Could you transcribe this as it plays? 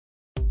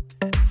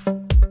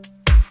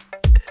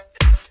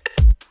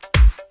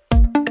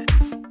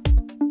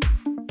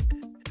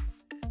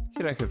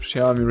Here I have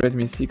Xiaomi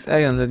Redmi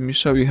 6A and let me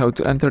show you how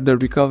to enter the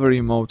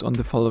recovery mode on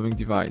the following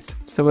device.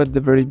 So at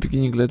the very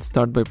beginning, let's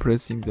start by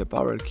pressing the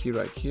power key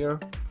right here.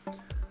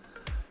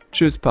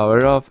 Choose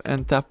power off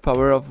and tap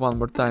power off one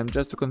more time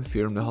just to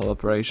confirm the whole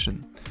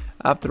operation.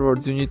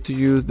 Afterwards you need to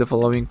use the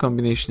following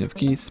combination of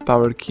keys,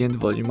 power key and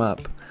volume up.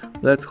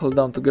 Let's hold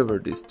down together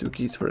these two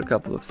keys for a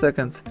couple of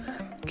seconds.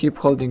 Keep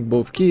holding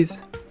both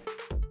keys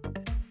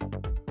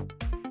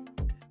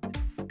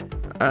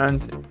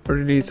and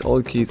release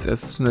all keys as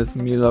soon as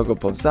MIUI logo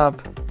pops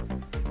up.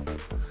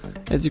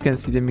 As you can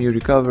see, the MIUI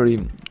Recovery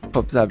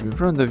pops up in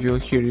front of you.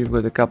 Here you've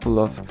got a couple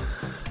of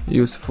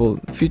useful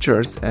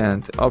features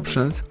and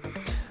options,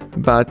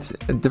 but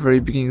at the very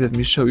beginning let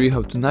me show you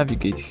how to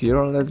navigate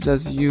here. Let's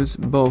just use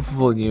both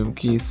volume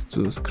keys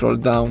to scroll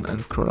down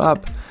and scroll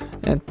up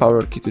and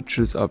power key to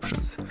choose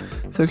options.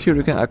 So here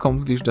you can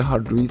accomplish the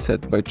hard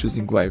reset by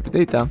choosing wipe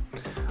data,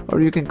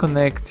 or you can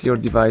connect your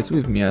device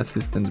with MIUI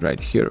Assistant right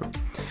here.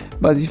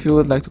 But if you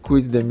would like to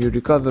quit the MIUI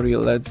Recovery,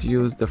 let's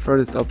use the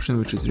first option,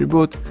 which is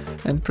reboot,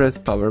 and press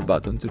power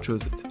button to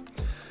choose it.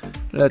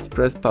 Let's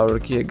press power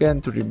key again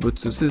to reboot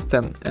to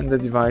system, and the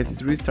device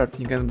is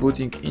restarting and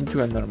booting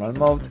into a normal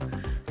mode,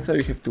 so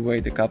you have to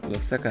wait a couple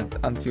of seconds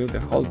until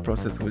the whole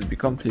process will be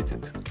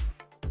completed.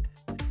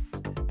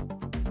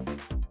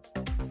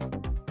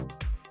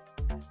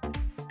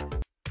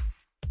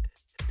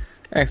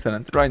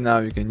 Excellent, right now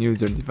you can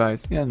use your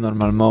device in a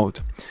normal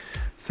mode.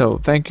 So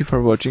thank you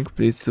for watching,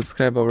 please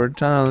subscribe our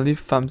channel, leave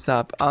thumbs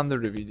up under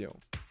the video.